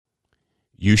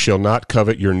You shall not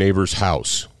covet your neighbor's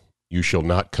house. You shall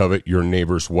not covet your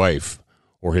neighbor's wife,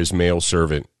 or his male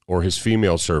servant, or his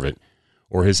female servant,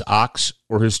 or his ox,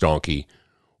 or his donkey,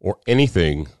 or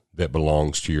anything that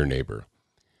belongs to your neighbor.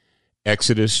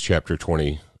 Exodus chapter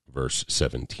 20, verse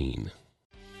 17.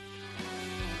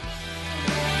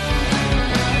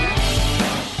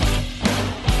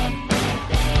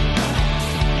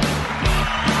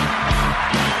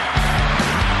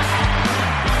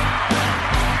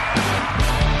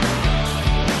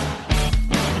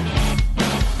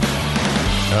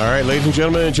 All right, ladies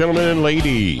and gentlemen and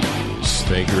ladies,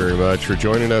 thank you very much for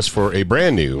joining us for a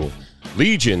brand new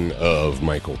Legion of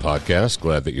Michael podcast.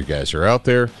 Glad that you guys are out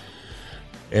there.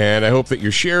 And I hope that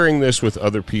you're sharing this with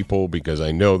other people, because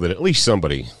I know that at least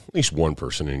somebody, at least one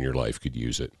person in your life could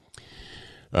use it.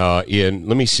 Let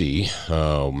me see.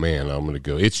 Oh, man, I'm going to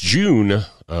go. It's June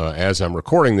as I'm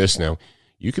recording this now.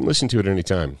 You can listen to it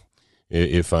anytime.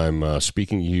 If I'm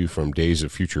speaking to you from days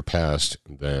of future past,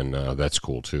 then that's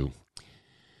cool too.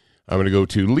 I'm going to go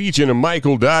to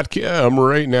legionofmichael.com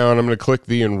right now, and I'm going to click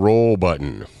the enroll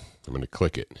button. I'm going to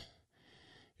click it.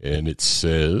 And it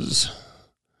says,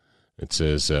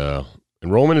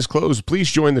 enrollment is closed. Please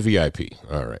join the VIP.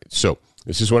 All right. So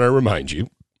this is when I remind you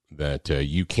that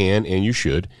you can and you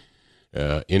should,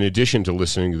 in addition to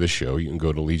listening to this show, you can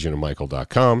go to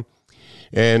legionofmichael.com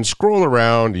and scroll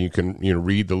around. You can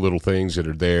read the little things that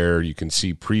are there. You can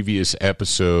see previous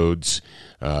episodes.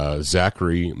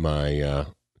 Zachary, my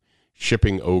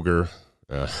shipping ogre,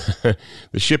 the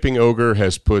shipping ogre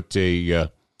has put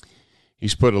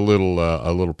he's put a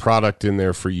little product in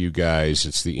there for you guys.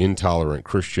 It's the Intolerant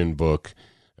Christian book,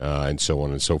 and so on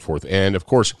and so forth. And of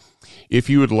course, if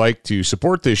you would like to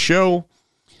support this show,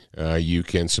 you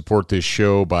can support this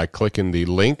show by clicking the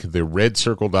link, the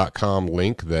redcircle.com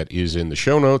link that is in the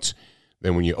show notes.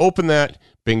 Then when you open that,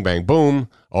 bing, bang, boom,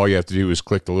 all you have to do is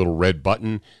click the little red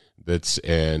button with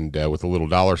a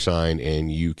little $sign,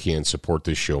 and you can support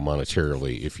this show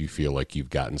monetarily if you feel like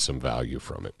you've gotten some value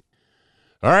from it.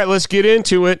 All right, let's get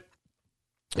into it.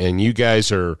 And you guys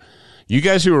who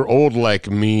are old like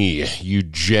me, you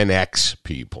Gen X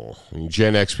people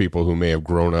who may have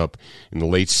grown up in the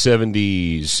late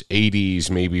 70s, 80s,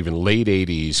 maybe even late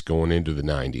 80s, going into the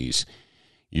 90s.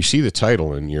 You see the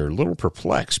title and you're a little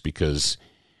perplexed, because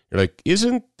you're like,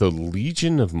 isn't the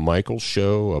Legion of Michael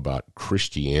show about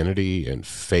Christianity and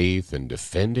faith and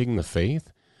defending the faith?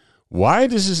 Why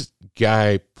does this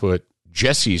guy put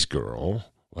Jesse's Girl?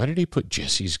 Why did he put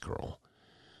Jesse's Girl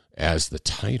as the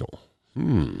title?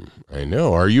 I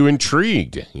know. Are you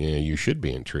intrigued? Yeah, you should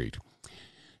be intrigued.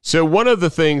 So one of the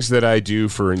things that I do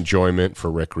for enjoyment,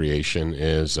 for recreation,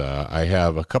 is I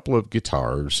have a couple of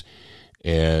guitars,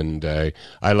 and I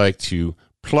like to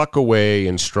pluck away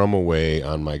and strum away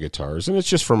on my guitars, and it's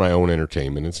just for my own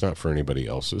entertainment. It's not for anybody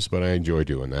else's, but I enjoy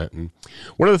doing that. And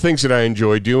one of the things that I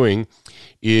enjoy doing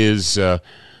is,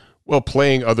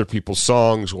 playing other people's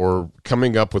songs, or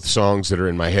coming up with songs that are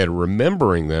in my head,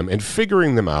 remembering them and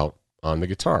figuring them out on the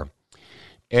guitar.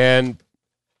 And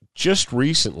just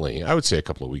recently, I would say a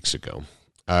couple of weeks ago,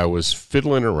 I was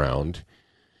fiddling around,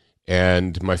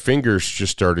 and my fingers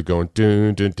just started going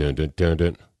dun dun dun dun dun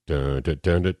dun dun dun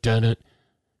dun dun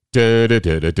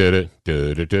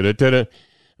dun.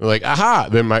 Like, aha.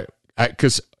 Then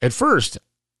because at first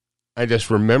I just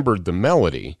remembered the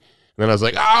melody, and then I was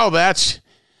like, oh, that's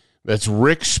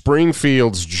Rick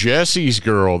Springfield's Jesse's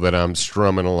Girl that I'm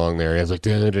strumming along there. I was like,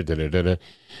 and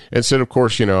so of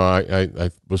course,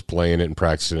 I was playing it and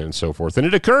practicing it and so forth, and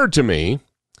it occurred to me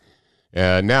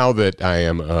now that I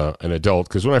am an adult,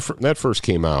 because when that first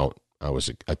came out, I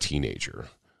was a teenager.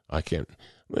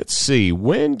 Let's see,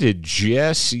 when did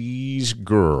Jesse's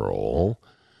Girl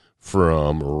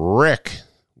from Rick,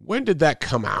 when did that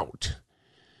come out?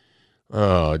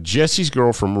 Jesse's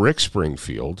Girl from Rick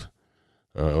Springfield.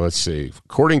 Let's see,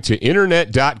 according to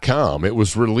internet.com, it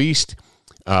was released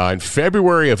in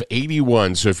February of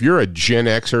 81. So if you're a Gen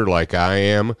Xer like I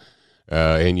am,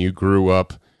 and you grew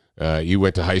up, you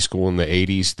went to high school in the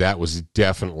 80s, that was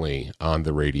definitely on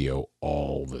the radio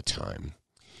all the time.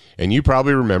 And you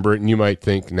probably remember it, and you might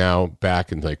think now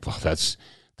back and like, well,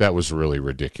 that was really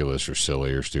ridiculous or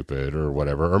silly or stupid or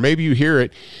whatever. Or maybe you hear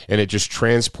it and it just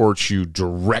transports you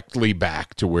directly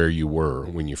back to where you were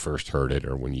when you first heard it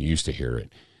or when you used to hear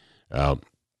it.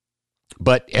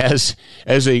 But as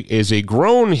a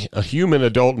grown human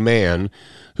adult man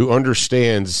who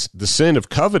understands the sin of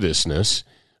covetousness,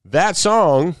 that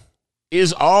song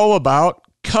is all about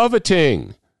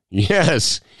coveting.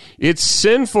 Yes, it's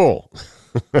sinful.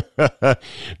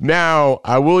 Now,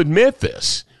 I will admit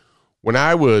this. when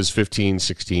I was 15,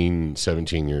 16,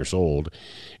 17 years old,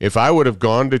 if I would have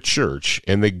gone to church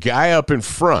and the guy up in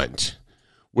front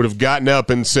would have gotten up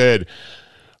and said,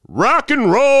 rock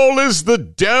and roll is the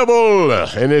devil,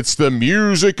 and it's the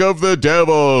music of the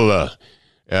devil,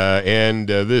 and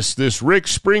this Rick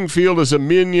Springfield is a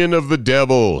minion of the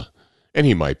devil, and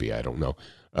he might be, I don't know,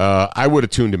 I would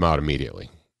have tuned him out immediately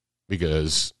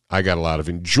because I got a lot of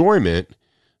enjoyment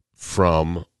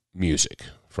from music,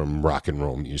 from rock and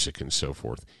roll music and so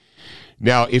forth.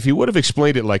 Now, if he would have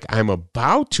explained it like I'm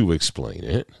about to explain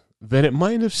it, then it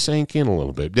might have sank in a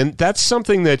little bit. And that's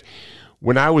something that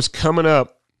when I was coming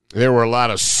up, there were a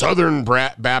lot of Southern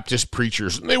Baptist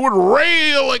preachers, and they would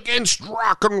rail against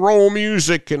rock and roll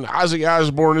music, and Ozzy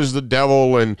Osbourne is the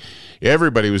devil, and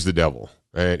everybody was the devil.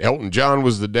 And Elton John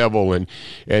was the devil,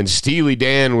 and Steely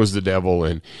Dan was the devil,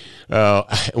 and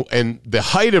the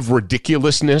height of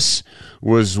ridiculousness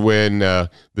was when the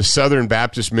Southern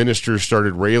Baptist ministers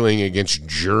started railing against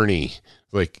Journey.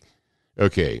 Like,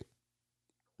 okay,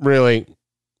 really?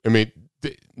 I mean,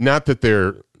 not that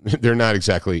they're not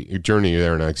exactly Journey,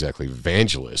 they're not exactly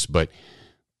evangelists, but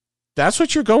that's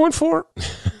what you're going for?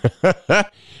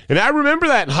 And I remember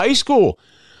that in high school.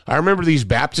 I remember these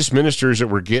Baptist ministers that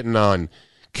were getting on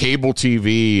cable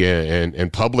TV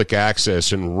and public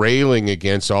access and railing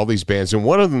against all these bands. And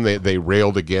one of them they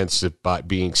railed against it by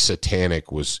being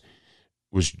satanic was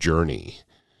Journey.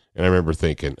 And I remember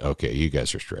thinking, okay, you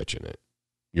guys are stretching it.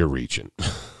 You're reaching.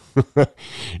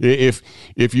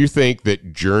 If you think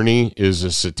that Journey is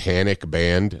a satanic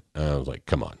band, I was like,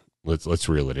 come on, let's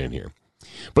reel it in here.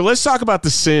 But let's talk about the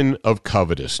sin of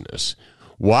covetousness.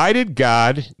 Why did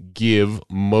God give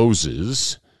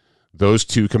Moses those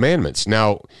 2 commandments?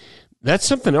 Now, that's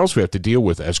something else we have to deal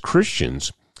with as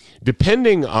Christians,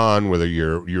 depending on whether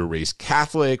you're raised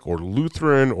Catholic or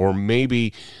Lutheran, or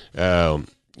maybe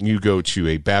you go to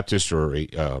a Baptist or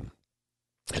a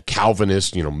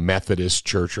Calvinist, Methodist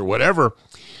church or whatever.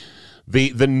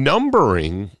 The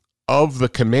numbering of the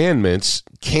commandments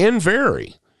can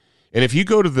vary. And if you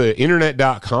go to the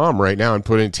internet.com right now and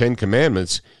put in 10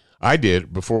 commandments, I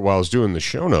did before while I was doing the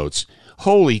show notes.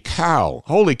 Holy cow,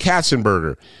 holy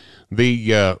Katzenberger.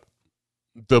 The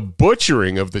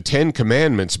butchering of the 10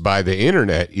 commandments by the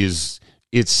internet it's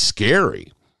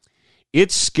scary.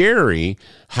 It's scary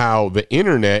how the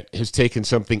internet has taken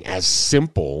something as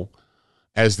simple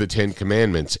as the 10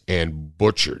 commandments and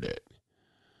butchered it.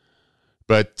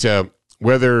 But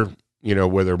whether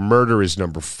murder is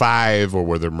number 5 or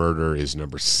whether murder is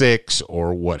number 6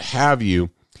 or what have you,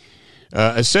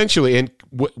 essentially, and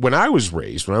when I was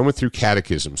raised, when I went through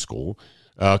catechism school,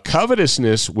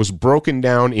 covetousness was broken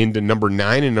down into number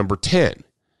 9 and number 10.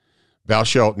 Thou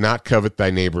shalt not covet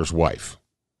thy neighbor's wife.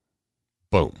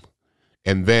 Boom.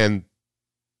 And then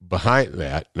behind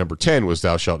that, number 10 was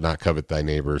thou shalt not covet thy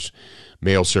neighbor's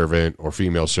male servant or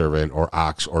female servant or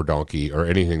ox or donkey or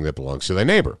anything that belongs to thy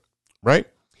neighbor, right?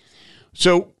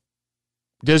 So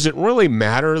does it really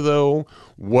matter, though,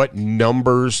 what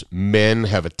numbers men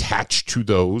have attached to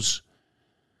those?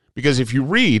 Because if you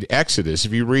read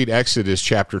Exodus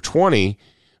chapter 20,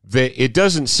 it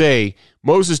doesn't say,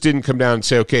 Moses didn't come down and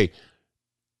say, okay,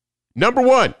 number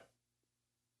 1,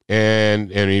 and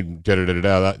he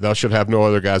thou shalt have no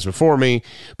other gods before me,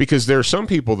 because there are some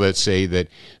people that say that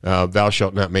thou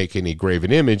shalt not make any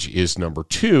graven image is number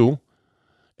 2,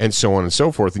 and so on and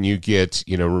so forth, and you get,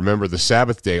 remember the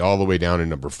Sabbath day all the way down to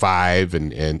number 5,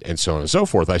 and so on and so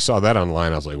forth. I saw that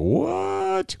online. I was like,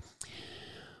 what?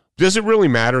 Does it really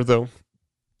matter, though?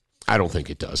 I don't think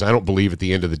it does. I don't believe at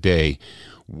the end of the day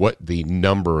what the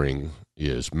numbering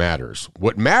is matters.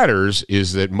 What matters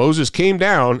is that Moses came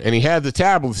down and he had the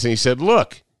tablets and he said,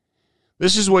 look,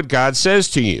 this is what God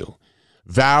says to you.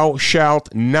 Thou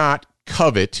shalt not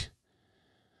covet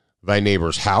thy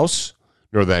neighbor's house,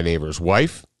 nor thy neighbor's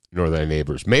wife, nor thy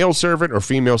neighbor's male servant or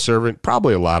female servant.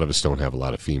 Probably a lot of us don't have a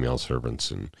lot of female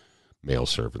servants and male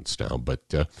servants now, but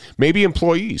maybe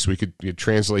employees. We could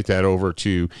translate that over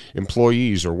to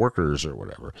employees or workers or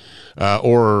whatever.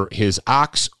 Or his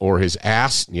ox or his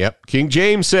ass. Yep, King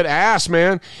James said ass,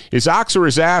 man. His ox or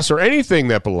his ass or anything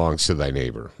that belongs to thy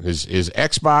neighbor. His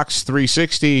Xbox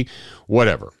 360,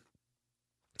 whatever.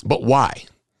 But why?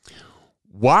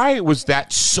 Why was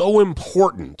that so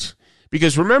important?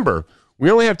 Because remember,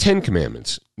 we only have 10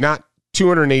 commandments, not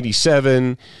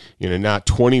 287, not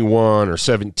 21 or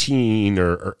 17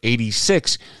 or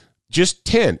 86, just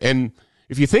 10. And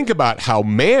if you think about how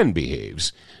man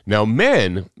behaves, now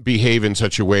men behave in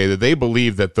such a way that they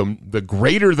believe that the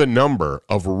greater the number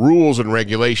of rules and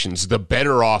regulations, the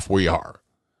better off we are.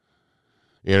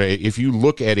 If you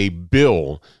look at a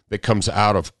bill that comes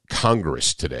out of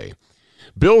Congress today,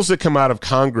 Bills that come out of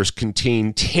Congress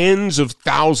contain tens of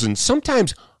thousands,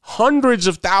 sometimes hundreds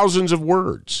of thousands of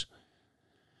words.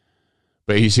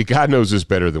 But you see, God knows us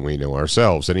better than we know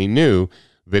ourselves. And he knew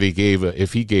that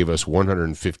if he gave us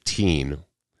 115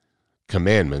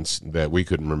 commandments, that we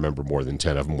couldn't remember more than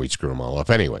 10 of them. We'd screw them all up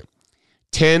anyway.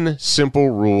 10 simple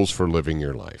rules for living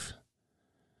your life.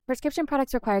 Prescription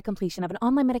products require completion of an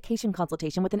online medication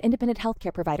consultation with an independent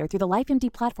healthcare provider through the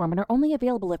LifeMD platform and are only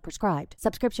available if prescribed.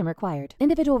 Subscription required.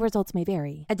 Individual results may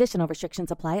vary. Additional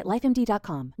restrictions apply at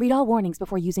lifemd.com. Read all warnings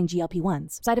before using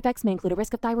GLP-1s. Side effects may include a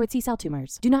risk of thyroid C-cell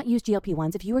tumors. Do not use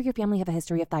GLP-1s if you or your family have a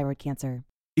history of thyroid cancer.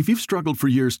 If you've struggled for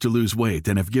years to lose weight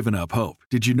and have given up hope,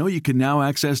 did you know you can now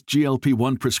access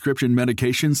GLP-1 prescription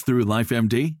medications through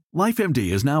LifeMD?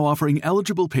 LifeMD is now offering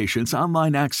eligible patients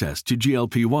online access to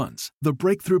GLP-1s, the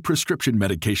breakthrough prescription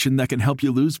medication that can help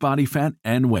you lose body fat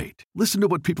and weight. Listen to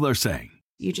what people are saying.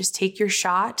 You just take your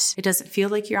shot. It doesn't feel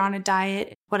like you're on a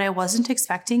diet. What I wasn't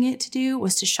expecting it to do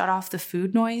was to shut off the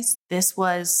food noise. This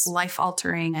was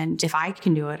life-altering, and if I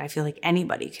can do it, I feel like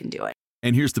anybody can do it.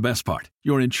 And here's the best part.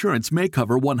 Your insurance may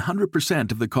cover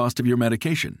 100% of the cost of your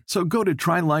medication. So go to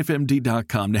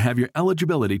TryLifeMD.com to have your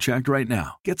eligibility checked right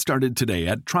now. Get started today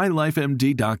at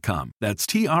TryLifeMD.com. That's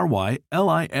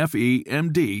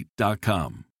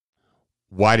TryLifeMD.com.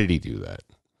 Why did he do that?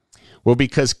 Well,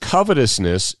 because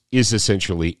covetousness is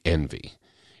essentially envy.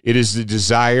 It is the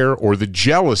desire or the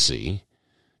jealousy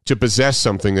to possess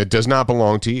something that does not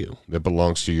belong to you, that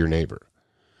belongs to your neighbor.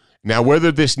 Now,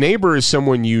 whether this neighbor is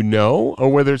someone you know or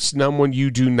whether it's someone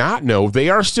you do not know, they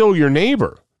are still your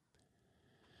neighbor.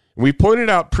 We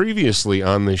pointed out previously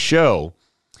on the show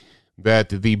that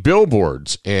the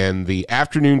billboards and the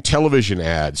afternoon television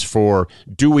ads for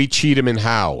Dewey, Cheatham, and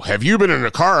Howe, have you been in a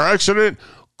car accident?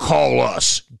 Call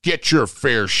us. Get your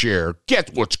fair share.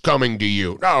 Get what's coming to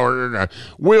you. No,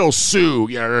 we'll sue.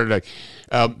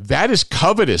 That is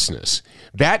covetousness.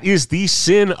 That is the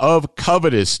sin of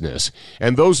covetousness.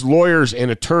 And those lawyers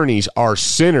and attorneys are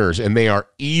sinners, and they are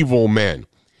evil men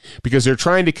because they're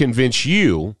trying to convince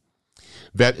you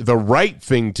that the right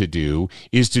thing to do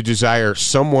is to desire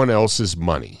someone else's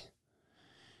money.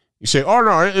 You say, oh,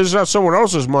 no, it's not someone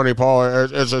else's money, Paul.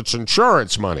 It's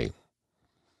insurance money.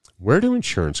 Where do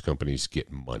insurance companies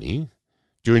get money?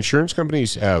 Do insurance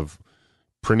companies have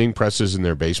printing presses in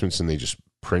their basements and they just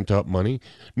print up money?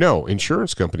 No,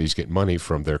 insurance companies get money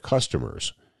from their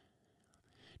customers.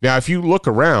 Now, if you look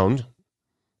around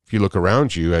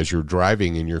you as you're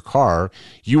driving in your car,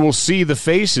 you will see the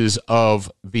faces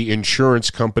of the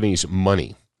insurance company's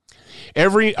money.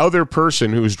 Every other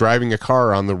person who's driving a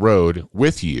car on the road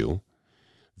with you,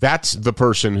 that's the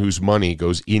person whose money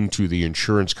goes into the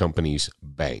insurance company's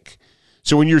bank.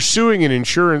 So when you're suing an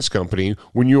insurance company,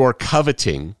 when you are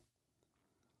coveting,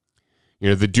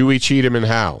 the Dewey, Cheatham, and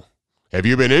Howe, have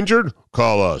you been injured?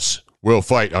 Call us. We'll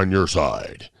fight on your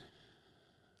side.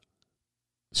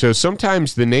 So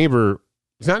sometimes the neighbor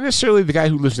is not necessarily the guy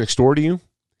who lives next door to you.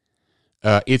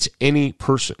 It's any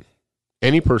person.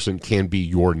 Any person can be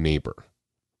your neighbor.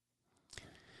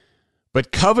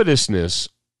 But covetousness,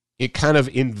 it kind of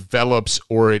envelops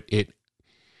or it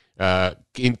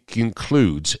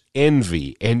includes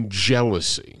envy and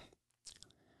jealousy.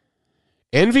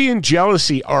 Envy and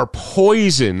jealousy are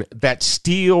poison that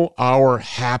steal our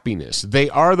happiness. They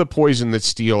are the poison that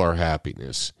steal our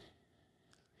happiness.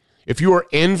 If you are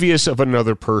envious of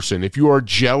another person, if you are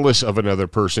jealous of another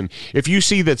person, if you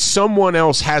see that someone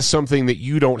else has something that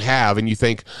you don't have and you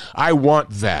think, I want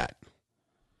that.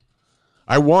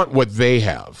 I want what they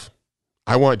have.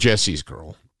 I want Jesse's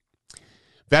girl.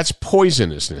 That's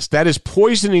poisonousness. That is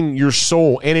poisoning your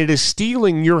soul, and it is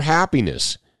stealing your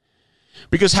happiness.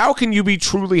 Because how can you be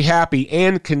truly happy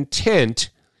and content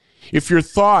if your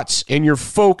thoughts and your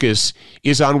focus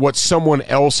is on what someone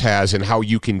else has and how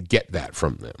you can get that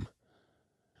from them?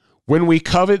 When we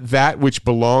covet that which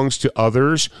belongs to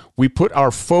others, we put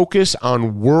our focus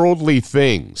on worldly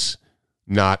things,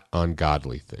 not on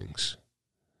godly things.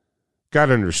 God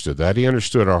understood that. He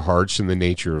understood our hearts and the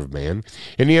nature of man.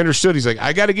 And he understood, he's like,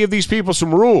 I got to give these people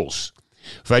some rules.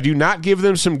 If I do not give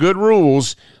them some good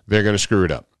rules, they're going to screw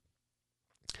it up.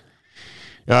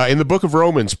 In the book of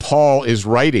Romans, Paul is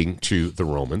writing to the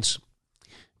Romans.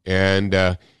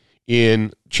 And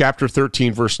in chapter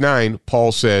 13, verse 9,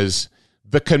 Paul says,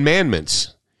 the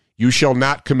commandments, you shall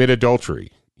not commit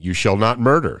adultery, you shall not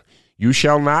murder, you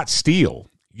shall not steal,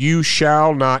 you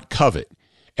shall not covet,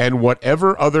 and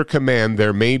whatever other command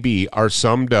there may be are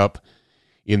summed up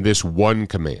in this one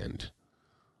command.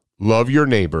 Love your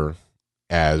neighbor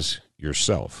as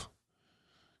yourself.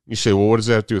 You say, well, what does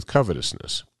that have to do with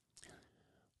covetousness?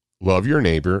 Love your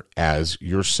neighbor as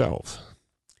yourself.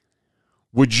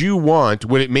 would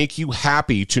it make you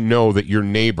happy to know that your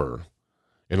neighbor,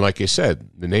 and like I said,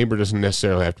 the neighbor doesn't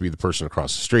necessarily have to be the person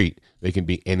across the street. They can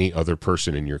be any other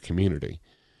person in your community,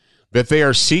 that they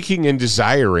are seeking and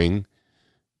desiring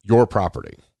your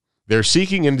property. They're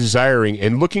seeking and desiring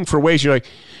and looking for ways. You're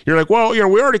like, well, we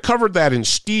already covered that in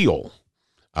steal.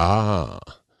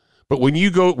 But when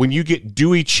you get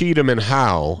Dewey, Cheatham, and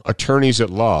Howe, attorneys at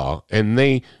law, and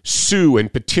they sue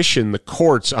and petition the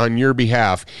courts on your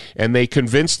behalf, and they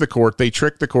convince the court, they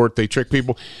trick the court, they trick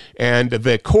people, and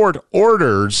the court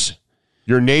orders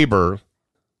your neighbor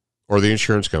or the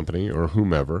insurance company or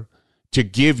whomever to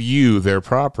give you their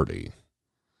property.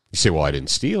 You say, well, I didn't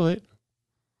steal it.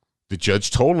 The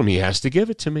judge told him he has to give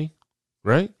it to me,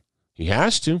 right? He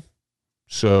has to.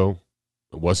 So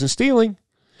it wasn't stealing.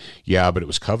 Yeah, but it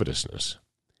was covetousness.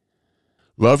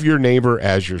 Love your neighbor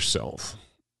as yourself.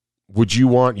 Would you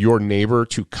want your neighbor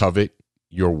to covet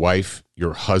your wife,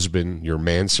 your husband, your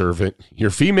manservant,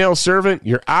 your female servant,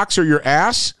 your ox or your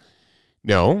ass?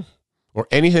 No. Or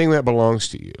anything that belongs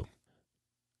to you.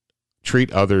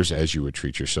 Treat others as you would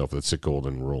treat yourself. That's a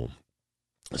golden rule.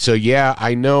 So, yeah,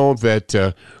 I know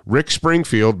that Rick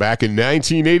Springfield, back in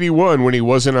 1981, when he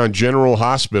wasn't on General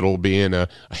Hospital being a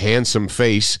handsome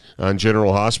face on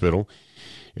General Hospital,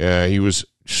 he was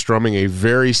strumming a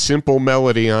very simple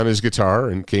melody on his guitar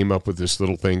and came up with this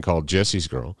little thing called Jesse's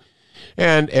Girl.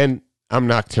 And I'm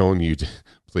not telling you to,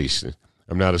 please,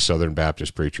 I'm not a Southern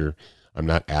Baptist preacher. I'm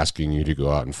not asking you to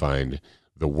go out and find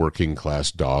the Working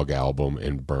Class Dog album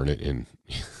and burn it in.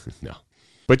 No.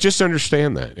 But just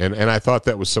understand that. And I thought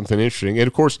that was something interesting. And,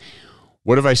 of course,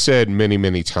 what have I said many,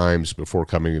 many times before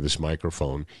coming to this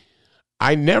microphone?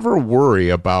 I never worry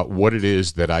about what it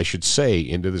is that I should say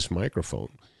into this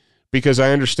microphone because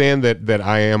I understand that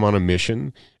I am on a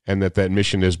mission and that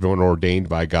mission has been ordained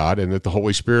by God and that the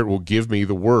Holy Spirit will give me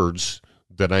the words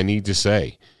that I need to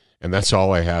say. And that's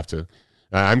all I have to.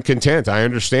 I'm content. I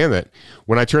understand that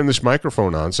when I turn this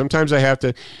microphone on, sometimes I have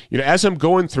to, as I'm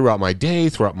going throughout my day,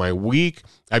 throughout my week,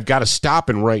 I've got to stop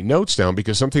and write notes down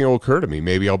because something will occur to me.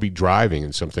 Maybe I'll be driving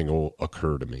and something will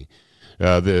occur to me.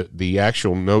 The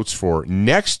actual notes for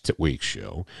next week's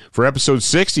show, for episode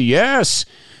 60, yes,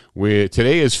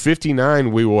 today is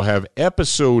 59. We will have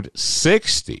episode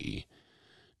 60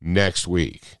 next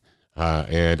week.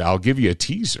 And I'll give you a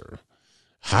teaser.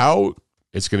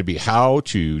 It's going to be how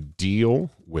to deal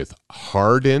with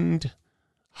hardened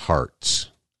hearts.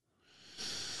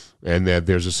 And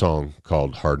there's a song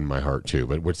called Harden My Heart too,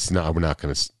 but I'm not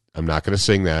going to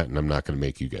sing that, and I'm not going to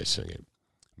make you guys sing it.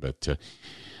 But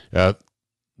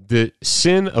the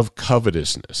sin of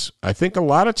covetousness, I think a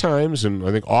lot of times, and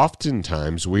I think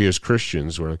oftentimes we as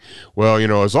Christians, we're like, well,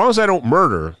 as long as I don't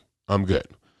murder, I'm good.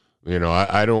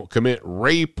 I don't commit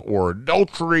rape or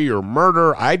adultery or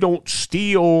murder. I don't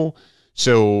steal.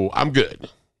 So I'm good,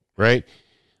 right?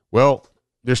 Well,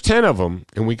 there's 10 of them,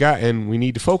 and we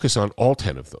need to focus on all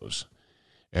 10 of those.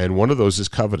 And one of those is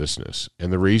covetousness.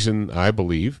 And the reason I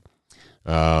believe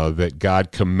that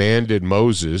God commanded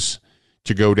Moses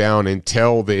to go down and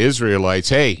tell the Israelites,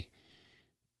 hey,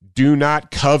 do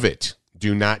not covet,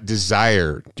 do not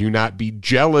desire, do not be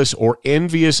jealous or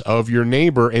envious of your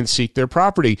neighbor and seek their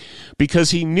property,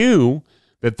 because he knew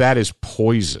that is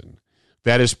poison.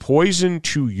 That is poison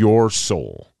to your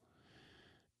soul.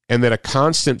 And that a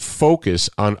constant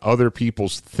focus on other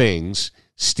people's things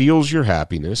steals your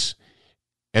happiness,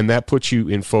 and that puts you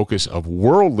in focus of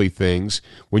worldly things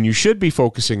when you should be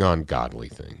focusing on godly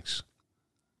things.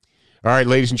 All right,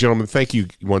 ladies and gentlemen, thank you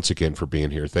once again for being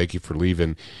here. Thank you for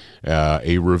leaving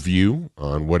a review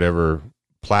on whatever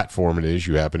platform it is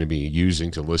you happen to be using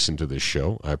to listen to this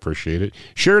show. I appreciate it.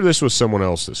 Share this with someone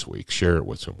else this week. Share it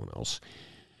with someone else.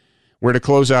 We're going to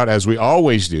close out as we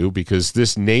always do because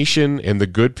this nation and the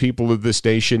good people of this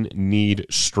nation need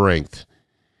strength.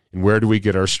 And where do we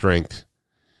get our strength?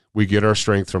 We get our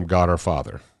strength from God our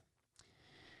Father.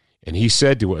 And he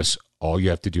said to us, all you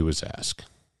have to do is ask.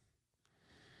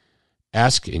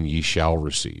 Ask and ye shall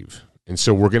receive. And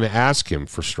so we're going to ask him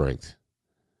for strength.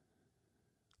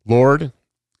 Lord,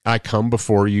 I come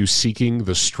before you seeking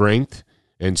the strength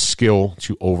and skill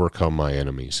to overcome my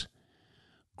enemies.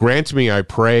 Grant me, I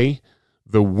pray,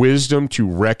 the wisdom to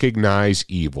recognize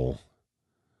evil,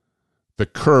 the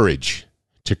courage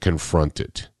to confront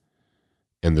it,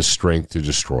 and the strength to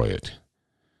destroy it.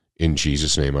 In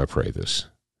Jesus' name I pray this.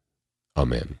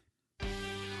 Amen.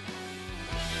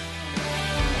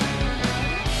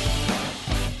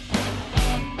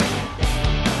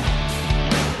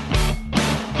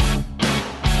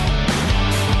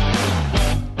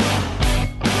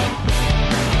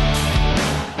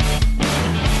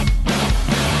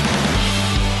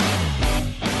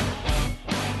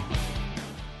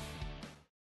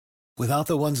 Without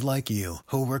the ones like you,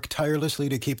 who work tirelessly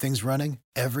to keep things running,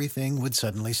 everything would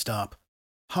suddenly stop.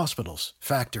 Hospitals,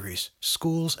 factories,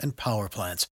 schools, and power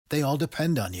plants, they all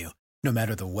depend on you. No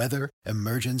matter the weather,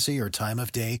 emergency, or time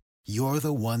of day, you're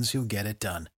the ones who get it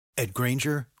done. At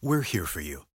Grainger, we're here for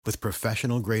you with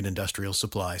professional-grade industrial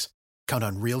supplies. Count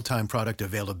on real-time product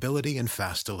availability and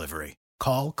fast delivery.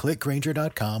 Call, click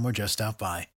Grainger.com, or just stop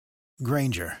by.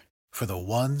 Grainger, for the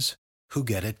ones who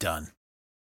get it done.